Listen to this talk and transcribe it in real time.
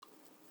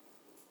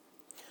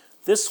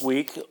This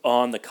week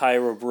on the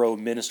Cairo Bro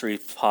Ministry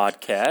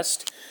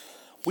podcast,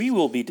 we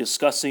will be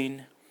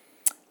discussing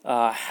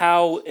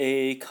how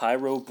a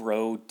Cairo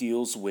Bro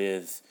deals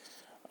with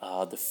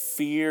the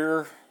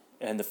fear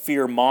and the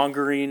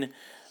fear-mongering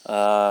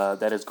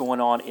that is going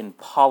on in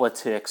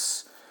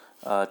politics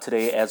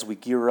today as we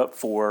gear up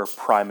for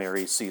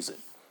primary season.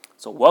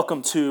 So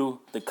welcome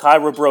to the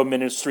Cairo Bro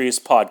Ministries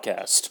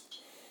podcast.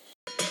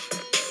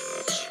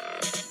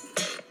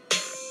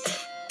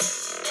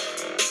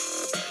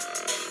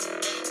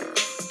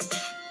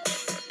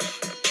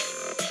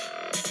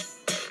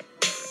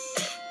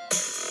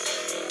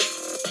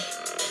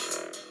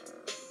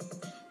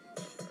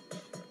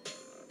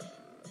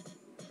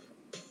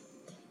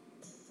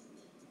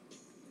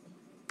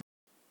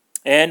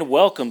 And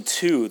welcome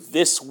to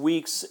this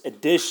week's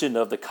edition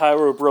of the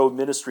Cairo Bro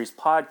Ministries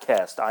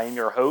podcast. I am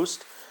your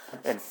host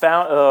and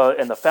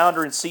the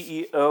founder and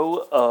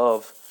CEO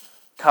of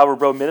Cairo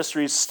Bro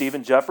Ministries,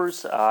 Stephen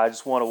Jeffers. I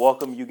just want to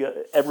welcome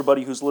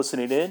everybody who's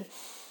listening in.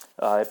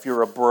 If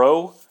you're a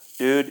bro,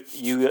 dude,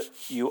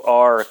 you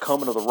are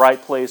coming to the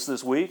right place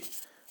this week.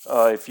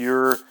 If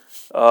you're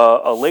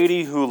a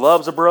lady who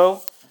loves a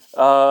bro,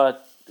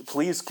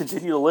 please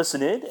continue to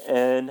listen in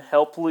and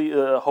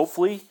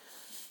hopefully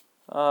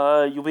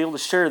you'll be able to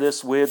share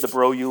this with the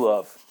bro you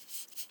love.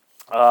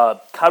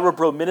 Cairo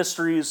Bro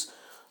Ministries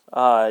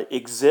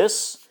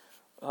exists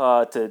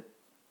to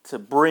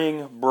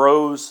bring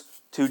bros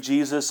to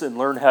Jesus and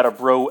learn how to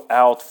bro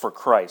out for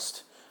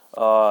Christ.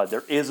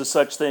 There is a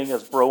such thing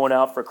as broing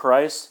out for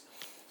Christ.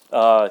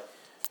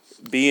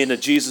 Being a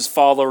Jesus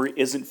follower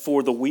isn't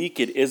for the weak.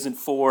 It isn't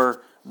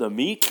for the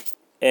meek.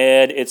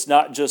 And it's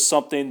not just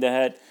something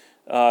that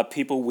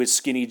people with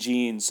skinny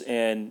jeans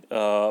and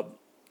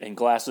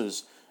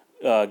glasses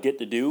get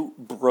to do.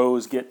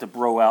 Bros get to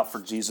bro out for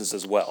Jesus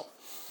as well.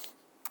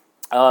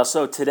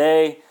 So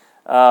today,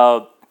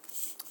 I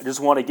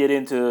just want to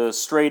get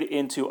straight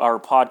into our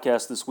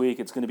podcast this week.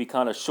 It's going to be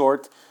kind of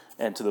short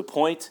and to the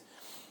point.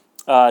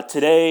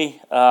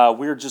 Today,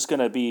 we're just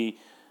going to be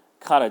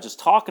kind of just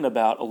talking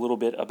about a little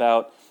bit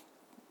about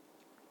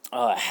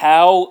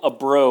how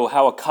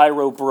a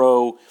Cairo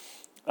bro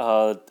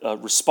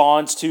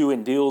responds to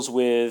and deals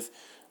with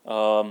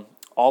all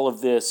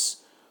of this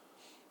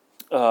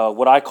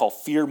what I call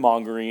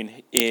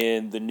fear-mongering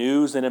in the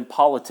news and in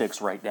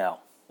politics right now.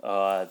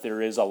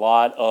 There is a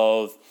lot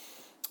of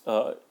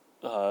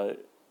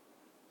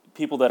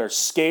people that are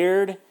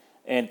scared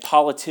and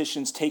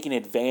politicians taking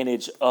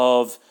advantage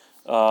of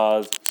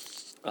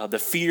the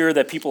fear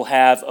that people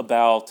have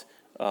about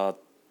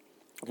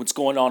what's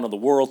going on in the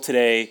world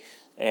today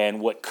and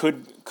what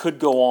could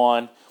go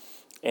on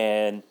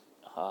and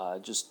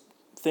just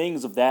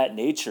things of that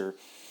nature.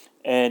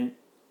 And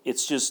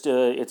it's just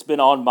it's been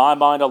on my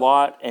mind a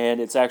lot,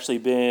 and it's actually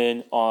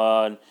been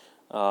on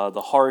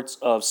the hearts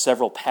of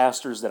several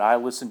pastors that I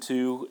listen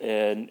to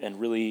and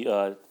really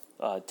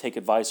take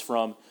advice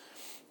from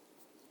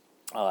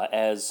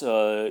as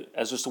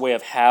just a way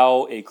of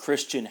how a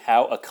Christian,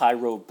 how a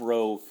Cairo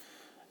bro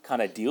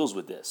kind of deals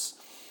with this.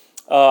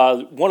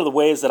 One of the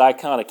ways that I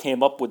kind of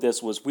came up with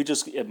this was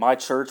at my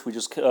church we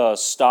just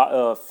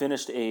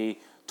finished a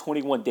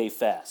 21-day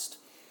fast.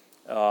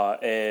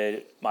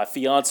 And my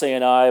fiance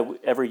and I,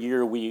 every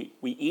year we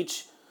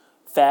each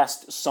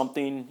fast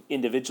something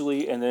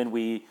individually, and then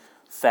we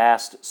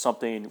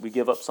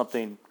give up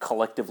something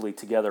collectively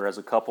together as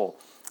a couple.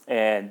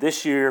 And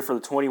this year for the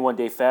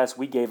 21-day fast,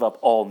 we gave up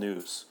all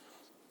news.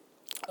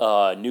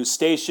 News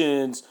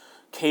stations,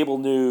 cable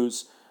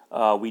news.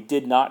 We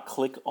did not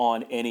click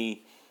on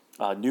any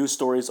news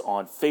stories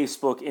on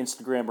Facebook,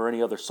 Instagram, or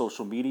any other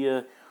social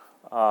media.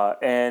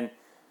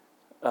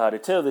 To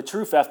tell you the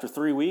truth, after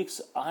 3 weeks,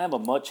 I am a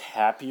much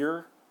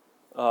happier,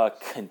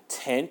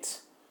 content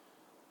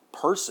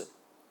person.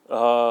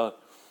 I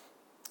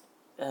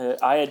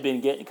had been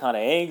getting kind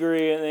of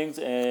angry and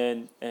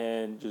things,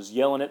 and just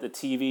yelling at the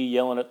TV,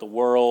 yelling at the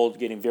world,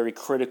 getting very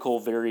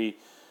critical.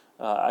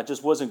 I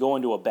just wasn't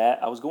going to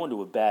I was going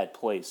to a bad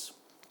place,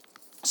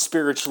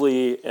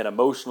 spiritually and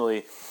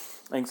emotionally,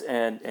 things,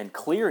 and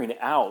clearing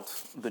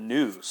out the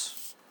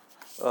news.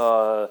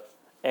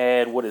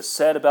 And what is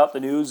said about the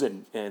news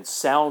and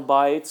sound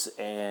bites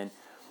and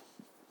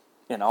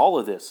all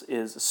of this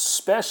is,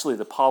 especially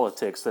the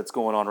politics that's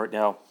going on right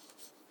now,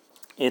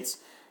 it's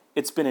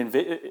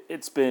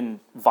been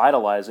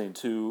vitalizing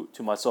to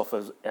myself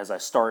as I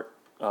start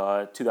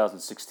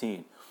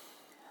 2016.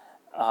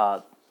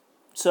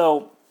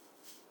 So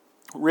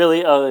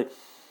really, I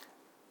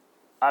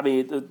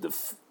mean,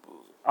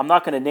 I'm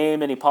not going to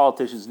name any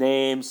politicians'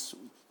 names.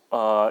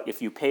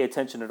 If you pay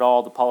attention at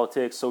all to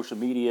politics, social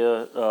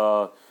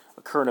media,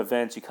 current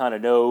events, you kind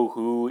of know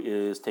who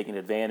is taking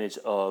advantage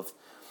of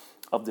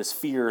this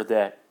fear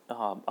that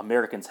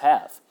Americans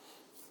have.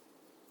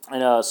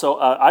 And so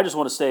I just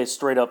want to say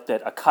straight up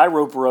that a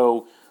Cairo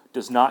bro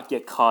does not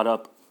get caught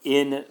up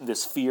in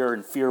this fear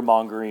and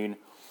fear-mongering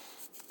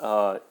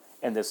and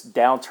this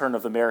downturn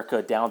of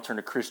America, downturn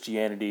of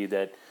Christianity,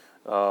 that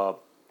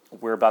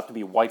we're about to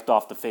be wiped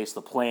off the face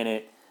of the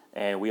planet,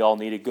 and we all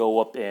need to go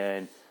up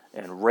and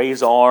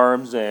raise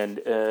arms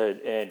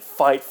and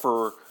fight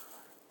for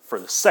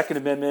the Second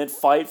Amendment,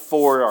 fight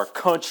for our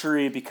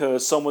country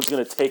because someone's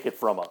going to take it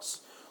from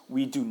us.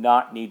 We do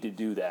not need to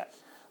do that.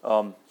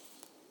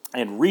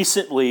 And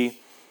recently,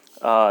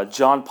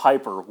 John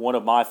Piper, one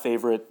of my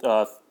favorite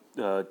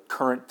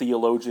current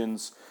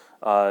theologians,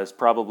 is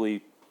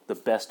probably the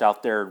best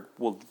out there,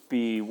 will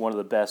be one of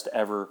the best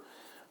ever,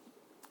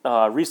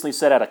 recently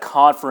said at a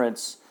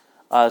conference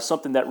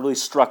something that really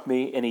struck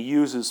me, and he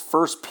uses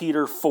 1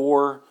 Peter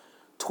 4,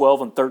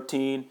 12 and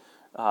 13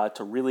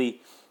 to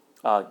really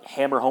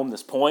hammer home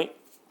this point.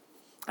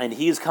 And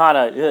he's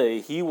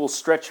he will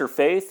stretch your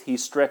faith. He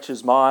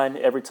stretches mine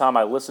every time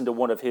I listen to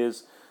one of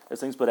his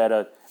things. But at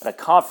a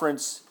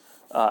conference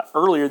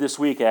earlier this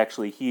week,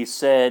 actually, he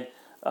said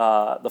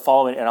the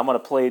following, and I'm going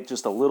to play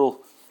just a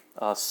little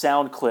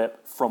sound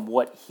clip from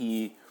what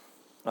he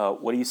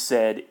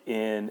said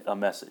in a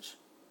message.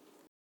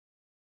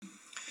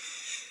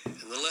 And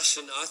the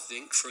lesson, I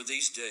think, for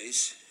these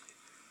days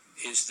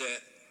is that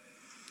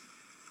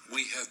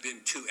we have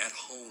been too at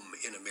home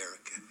in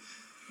America.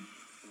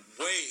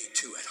 Way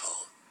too at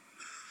home.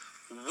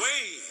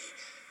 Way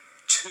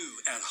too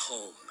at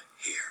home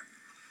here.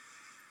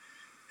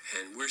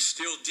 And we're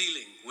still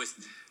dealing with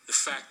the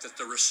fact that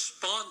the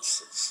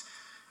responses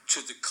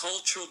to the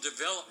cultural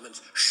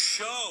developments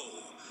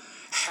show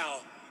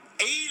how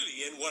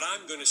alien what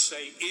I'm going to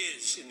say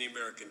is in the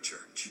American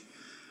church.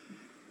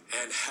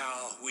 And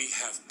how we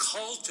have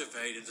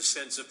cultivated the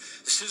sense of,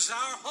 this is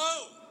our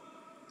home.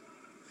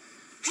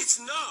 It's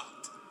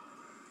not.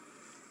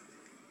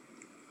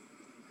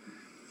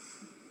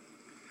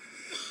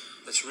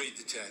 Let's read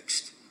the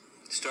text,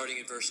 starting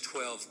at verse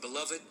 12.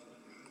 Beloved,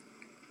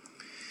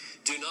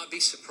 do not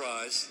be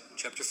surprised,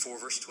 chapter 4,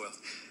 verse 12.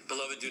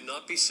 Beloved, do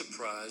not be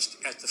surprised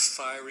at the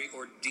fiery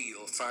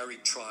ordeal, fiery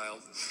trial,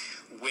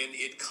 when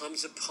it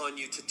comes upon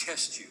you to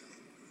test you,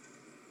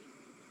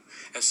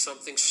 as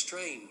something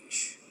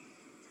strange,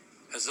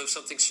 as though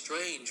something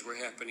strange were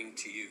happening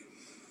to you.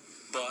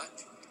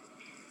 But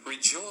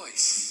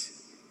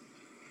rejoice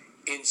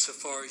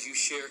insofar as you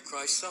share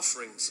Christ's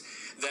sufferings,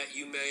 that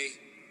you may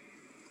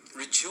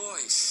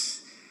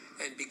rejoice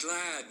and be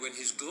glad when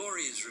his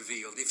glory is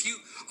revealed. If you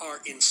are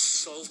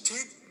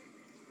insulted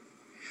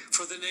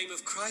for the name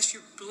of Christ,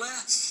 you're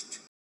blessed.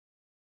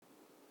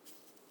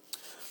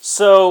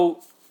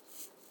 So,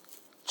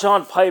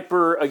 John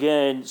Piper,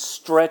 again,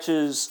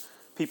 stretches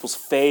people's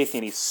faith,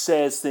 and he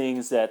says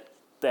things that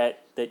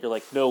you're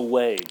like, no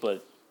way,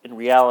 but in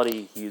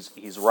reality,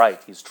 he's right,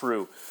 he's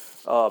true.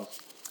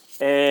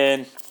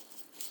 And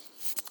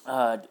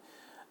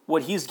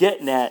what he's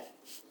getting at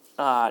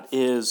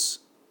is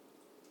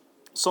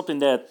something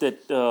that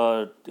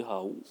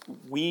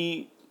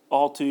we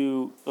all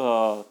too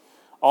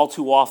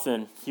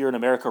often here in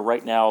America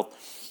right now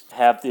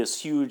have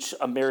this huge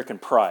American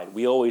pride.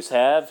 We always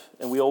have,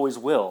 and we always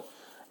will.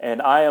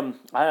 And I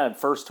am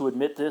first to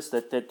admit this,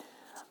 that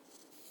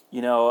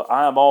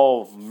I am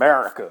all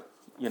America,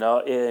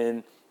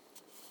 and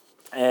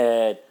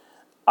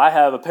I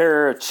have a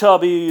pair of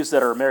Chubbies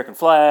that are American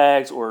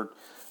flags, or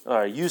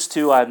used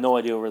to. I have no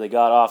idea where they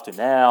got off to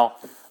now.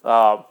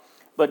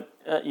 But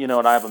and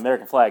I have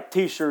American flag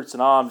T-shirts,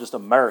 and I'm just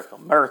America.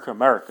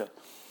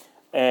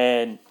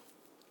 And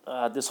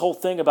this whole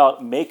thing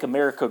about make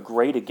America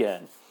great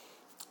again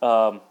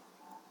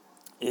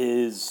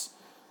is,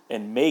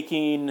 and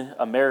making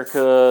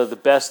America the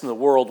best in the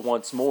world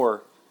once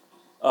more.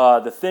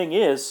 The thing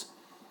is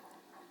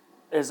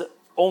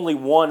only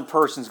one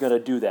person's going to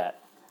do that,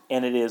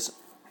 and it is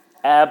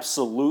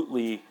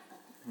absolutely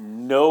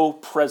no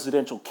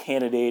presidential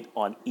candidate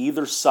on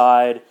either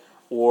side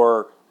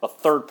or a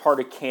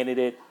third-party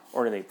candidate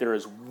or anything. There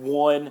is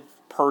one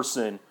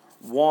person,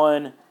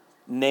 one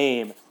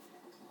name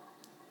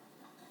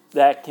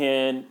that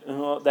can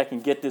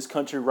get this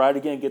country right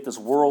again, get this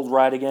world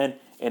right again,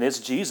 and it's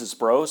Jesus,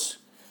 bros.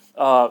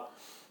 A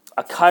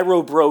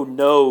Cairo bro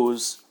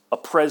knows a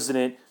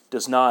president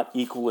does not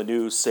equal a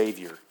new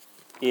savior.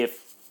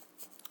 If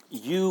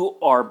you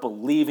are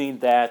believing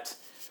that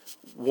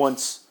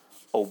once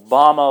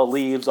Obama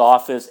leaves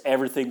office,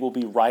 everything will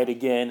be right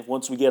again,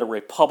 once we get a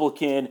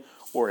Republican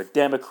or a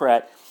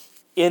Democrat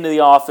into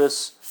the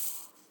office,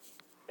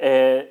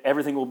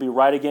 everything will be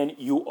right again,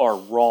 you are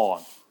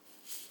wrong.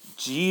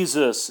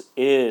 Jesus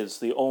is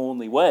the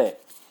only way.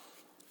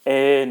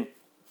 And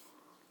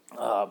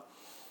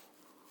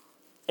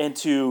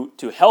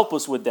to help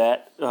us with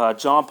that,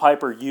 John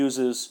Piper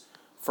uses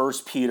 1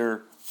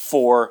 Peter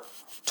 4,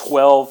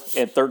 12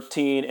 and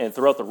 13, and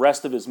throughout the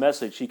rest of his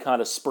message, he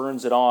kind of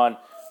spurns it on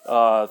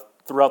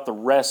throughout the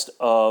rest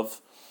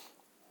of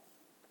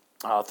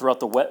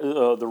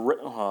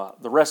the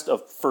rest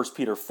of 1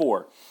 Peter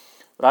 4.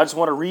 But I just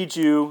want to read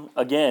you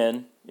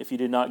again, if you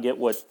did not get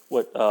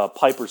what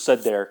Piper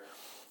said there.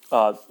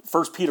 1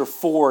 Peter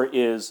 4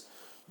 is,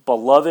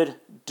 Beloved,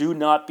 do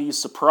not be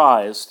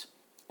surprised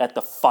at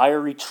the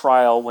fiery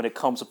trial when it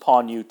comes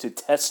upon you to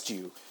test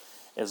you,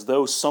 as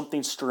though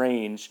something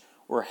strange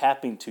were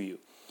happening to you.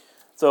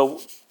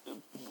 So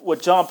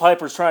what John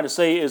Piper is trying to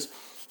say is,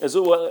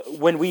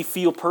 when we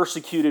feel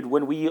persecuted,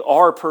 when we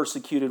are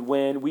persecuted,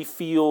 when we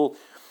feel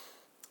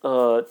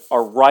our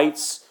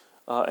rights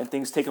and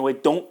things taken away,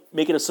 don't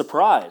make it a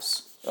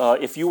surprise.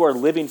 If you are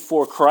living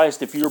for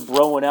Christ, if you're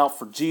broing out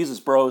for Jesus,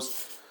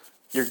 bros,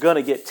 you're going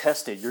to get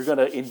tested. You're going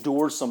to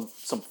endure some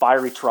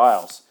fiery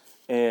trials.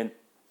 And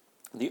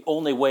the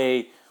only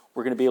way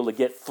we're going to be able to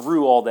get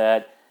through all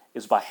that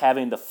is by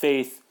having the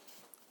faith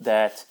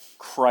that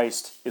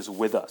Christ is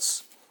with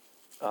us.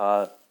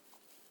 I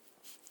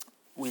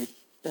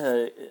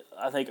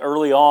think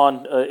early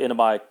on in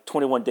my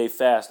 21-day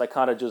fast, I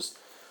kind of just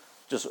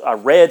I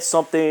read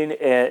something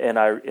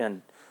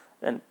and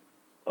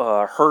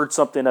heard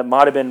something that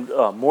might have been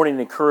a morning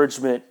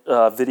encouragement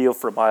video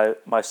for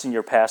my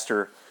senior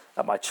pastor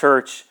at my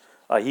church.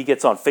 He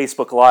gets on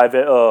Facebook Live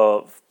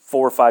 4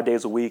 or 5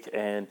 days a week,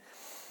 and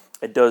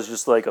it does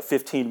just like a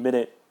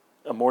 15-minute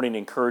morning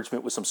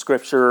encouragement with some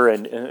scripture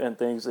and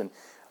things. And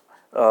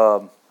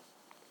I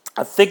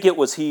think it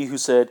was he who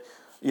said,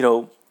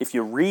 if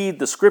you read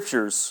the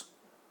scriptures,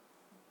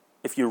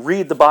 if you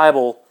read the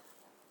Bible,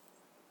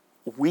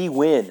 we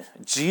win.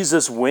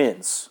 Jesus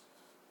wins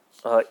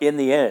in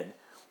the end.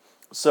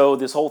 So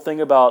this whole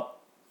thing about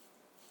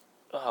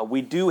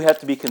we do have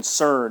to be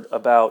concerned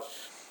about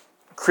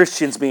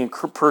Christians being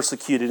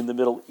persecuted in the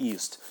Middle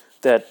East,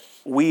 that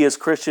we as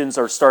Christians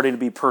are starting to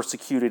be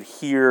persecuted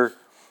here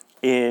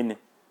in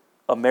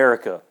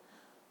America,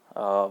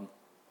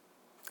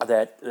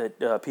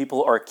 that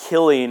people are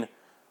killing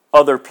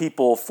other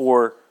people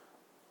for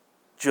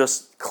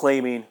just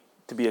claiming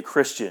to be a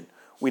Christian.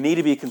 We need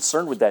to be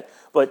concerned with that.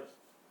 But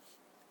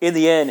in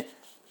the end,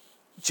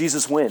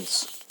 Jesus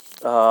wins.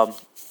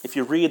 If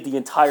you read the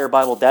entire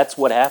Bible, that's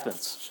what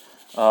happens.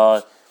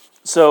 And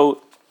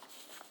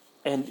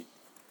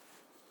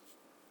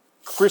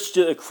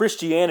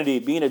Christianity,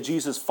 being a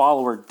Jesus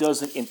follower,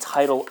 doesn't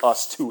entitle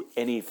us to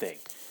anything.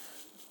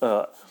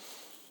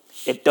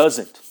 It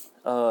doesn't.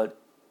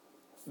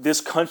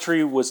 This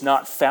country was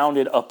not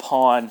founded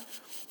upon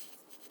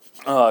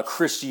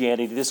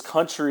Christianity. This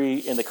country,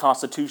 in the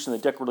Constitution, the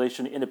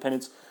Declaration of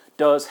Independence,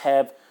 does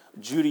have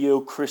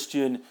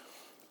Judeo-Christian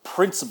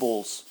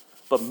principles,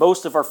 but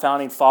most of our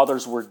founding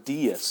fathers were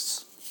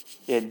deists.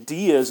 And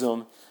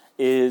deism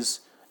is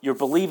you're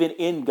believing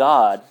in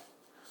God,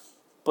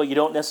 but you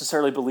don't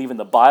necessarily believe in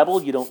the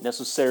Bible. You don't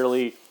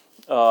necessarily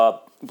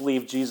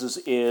believe Jesus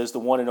is the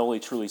one and only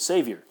truly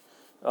Savior.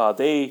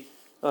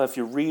 If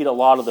you read a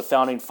lot of the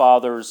founding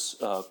fathers'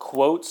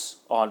 quotes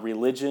on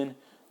religion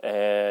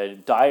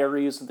and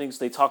diaries and things,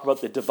 they talk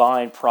about the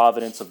divine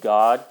providence of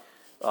God,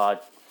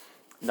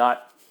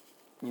 not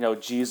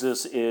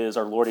Jesus is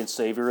our Lord and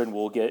Savior, and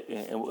we'll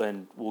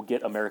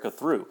get America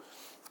through.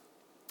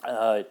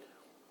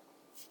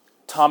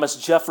 Thomas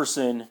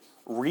Jefferson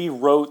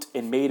rewrote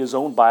and made his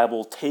own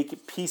Bible,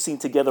 piecing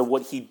together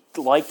what he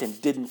liked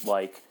and didn't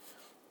like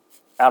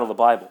out of the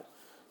Bible.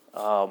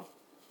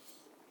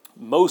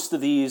 Most of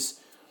these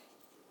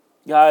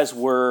guys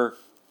were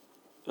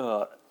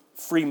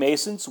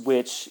Freemasons,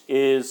 which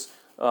is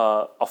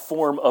a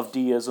form of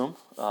deism.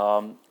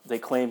 They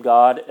claim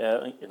God,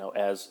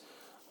 as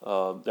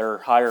their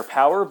higher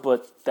power,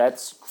 but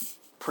that's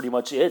pretty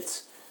much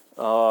it.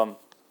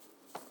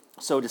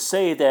 So to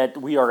say that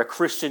we are a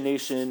Christian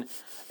nation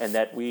and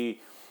that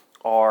we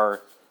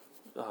are,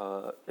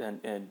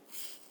 and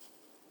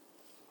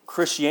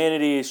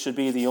Christianity should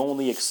be the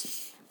only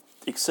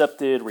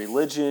accepted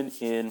religion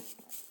in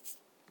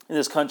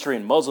this country,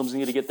 and Muslims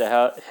need to get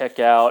the heck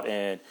out,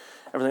 and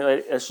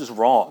everything, that's just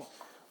wrong.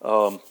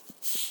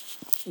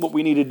 What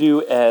we need to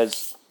do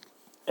as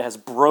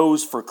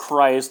bros for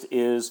Christ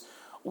is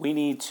we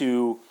need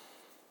to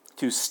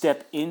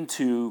step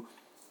into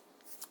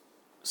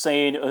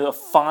saying,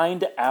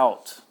 find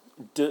out,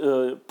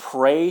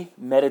 pray,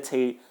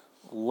 meditate,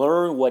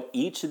 learn what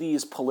each of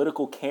these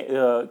political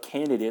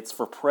candidates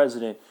for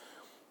president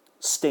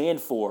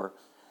stand for,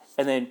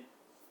 and then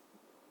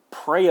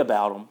pray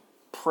about them,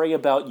 pray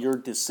about your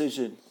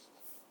decision.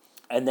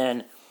 And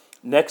then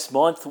next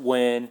month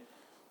when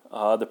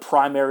the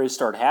primaries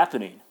start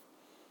happening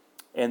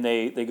and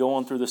they go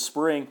on through the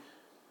spring,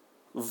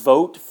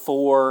 vote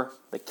for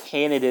the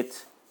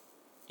candidate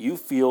you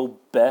feel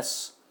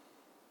best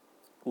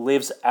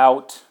lives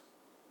out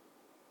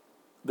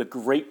the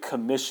Great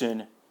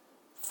Commission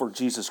for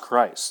Jesus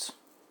Christ,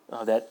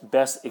 that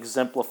best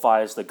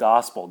exemplifies the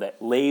gospel,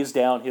 that lays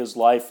down his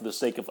life for the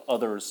sake of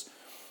others,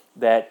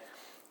 that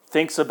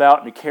thinks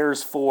about and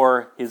cares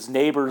for his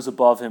neighbors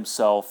above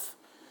himself,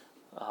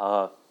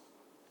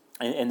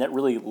 and that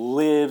really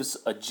lives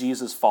a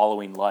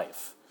Jesus-following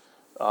life.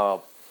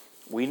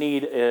 We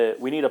need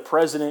a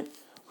president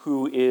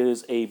who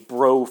is a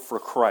bro for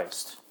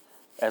Christ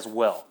as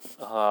well.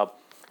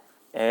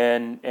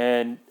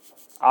 And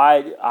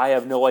I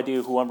have no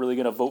idea who I'm really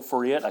going to vote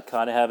for yet. I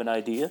kind of have an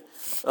idea,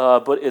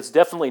 but it's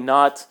definitely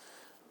not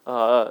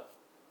right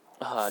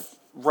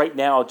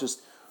now.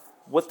 Just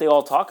what they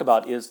all talk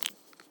about is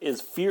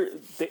fear.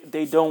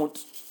 They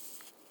don't.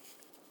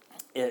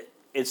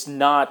 It's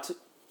not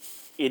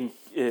in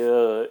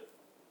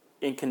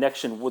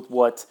connection with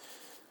what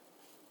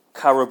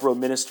Cairo Bro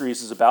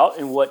Ministries is about,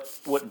 and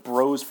what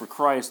Bros for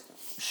Christ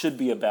should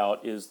be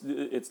about.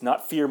 It's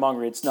not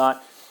fear-mongering. It's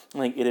not,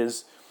 like, it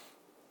is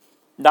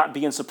not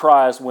being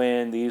surprised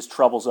when these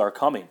troubles are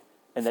coming,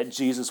 and that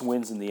Jesus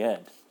wins in the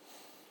end.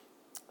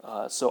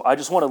 So I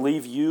just want to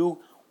leave you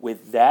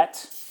with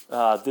that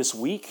this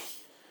week,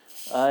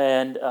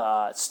 and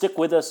stick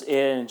with us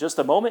in just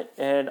a moment,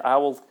 and I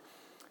will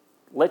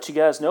let you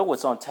guys know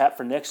what's on tap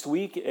for next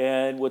week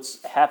and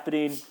what's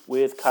happening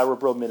with Cairo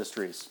Bro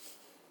Ministries.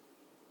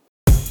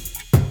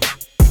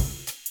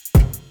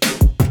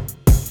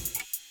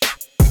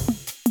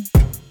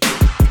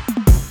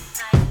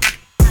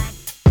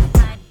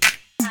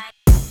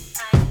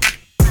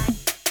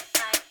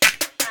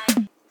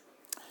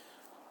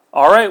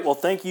 All right, well,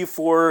 thank you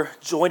for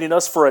joining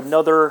us for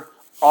another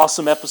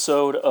awesome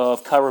episode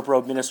of Cairo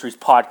Bro Ministries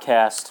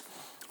podcast.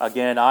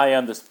 Again, I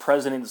am the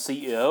president and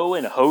CEO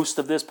and host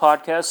of this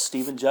podcast,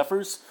 Stephen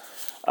Jeffers.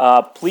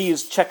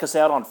 Please check us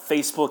out on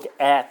Facebook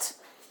at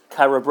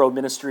Cairo Bro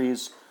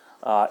Ministries,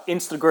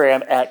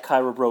 Instagram at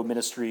Cairo Bro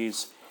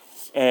Ministries,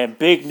 and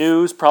big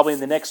news, probably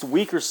in the next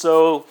week or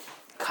so,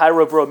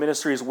 Cairo Bro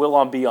Ministries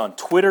will be on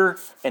Twitter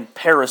and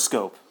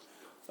Periscope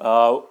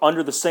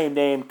under the same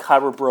name,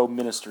 Cairo Bro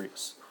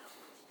Ministries.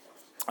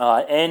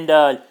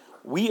 And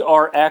we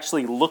are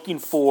actually looking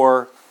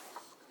for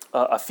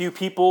a few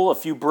people, a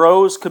few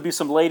bros, could be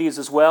some ladies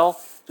as well,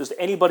 just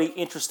anybody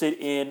interested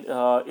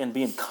in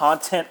being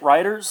content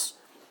writers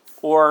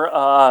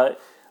or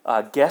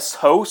guest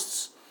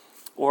hosts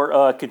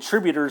or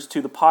contributors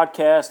to the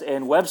podcast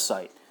and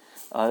website.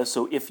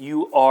 So if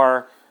you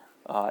are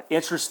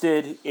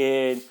interested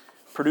in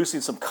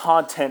producing some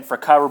content for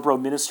Cairo Bro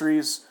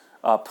Ministries,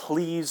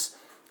 please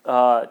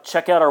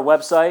check out our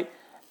website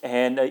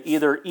and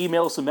either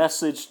email us a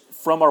message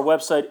from our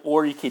website,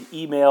 or you can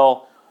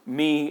email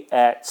me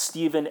at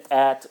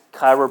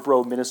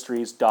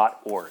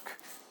steven@CairoBroMinistries.org.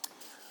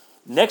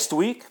 Next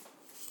week,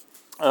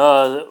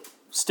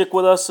 stick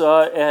with us,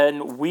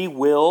 and we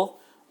will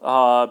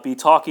be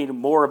talking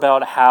more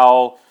about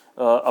how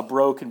a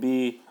bro can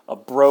be a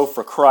bro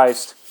for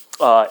Christ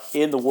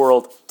in the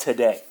world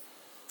today.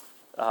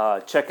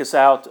 Check us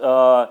out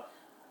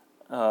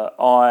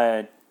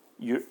on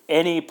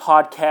any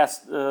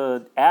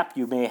podcast app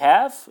you may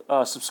have.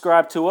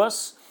 Subscribe to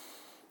us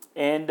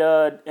and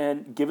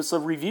give us a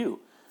review.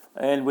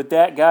 And with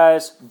that,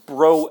 guys,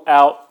 bro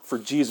out for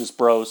Jesus,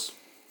 bros.